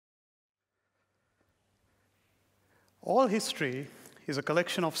All history is a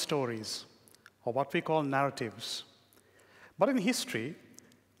collection of stories, or what we call narratives. But in history,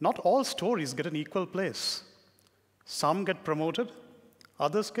 not all stories get an equal place. Some get promoted,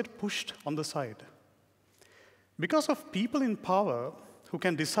 others get pushed on the side. Because of people in power who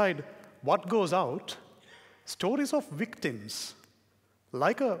can decide what goes out, stories of victims,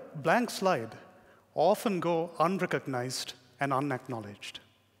 like a blank slide, often go unrecognized and unacknowledged.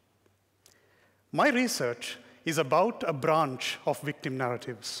 My research is about a branch of victim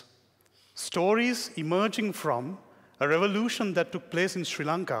narratives, stories emerging from a revolution that took place in Sri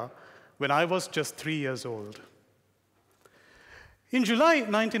Lanka when I was just 3 years old. In July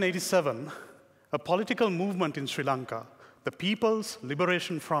 1987, a political movement in Sri Lanka, the People's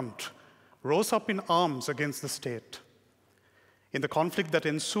Liberation Front, rose up in arms against the state. In the conflict that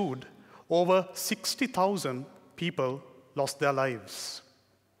ensued, over 60,000 people lost their lives.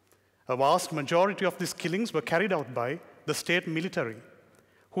 A vast majority of these killings were carried out by the state military,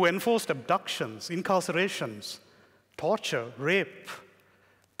 who enforced abductions, incarcerations, torture, rape,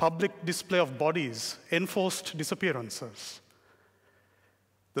 public display of bodies, enforced disappearances.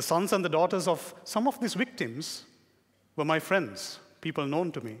 The sons and the daughters of some of these victims were my friends, people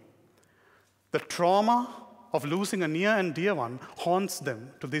known to me. The trauma of losing a near and dear one haunts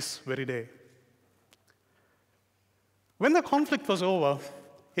them to this very day. When the conflict was over,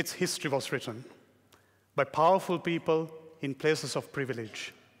 its history was written by powerful people in places of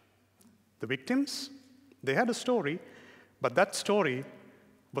privilege. The victims, they had a story, but that story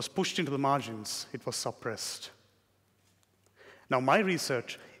was pushed into the margins. It was suppressed. Now, my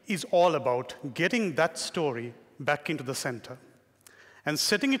research is all about getting that story back into the center and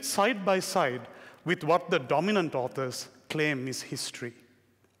setting it side by side with what the dominant authors claim is history.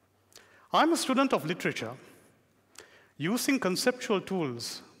 I'm a student of literature. Using conceptual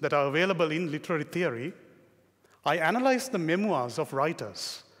tools that are available in literary theory, I analyze the memoirs of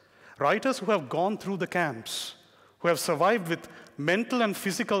writers who have gone through the camps, who have survived with mental and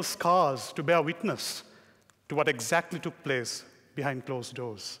physical scars to bear witness to what exactly took place behind closed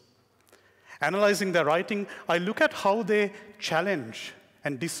doors. Analyzing their writing, I look at how they challenge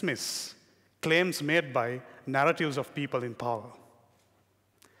and dismiss claims made by narratives of people in power.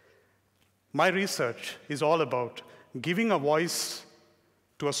 My research is all about giving a voice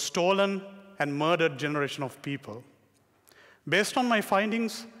to a stolen and murdered generation of people. Based on my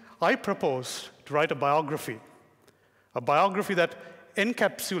findings, I propose to write a biography that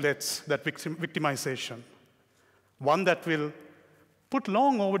encapsulates that victimization, one that will put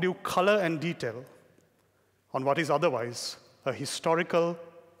long overdue color and detail on what is otherwise a historical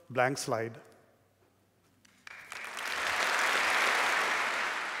blank slide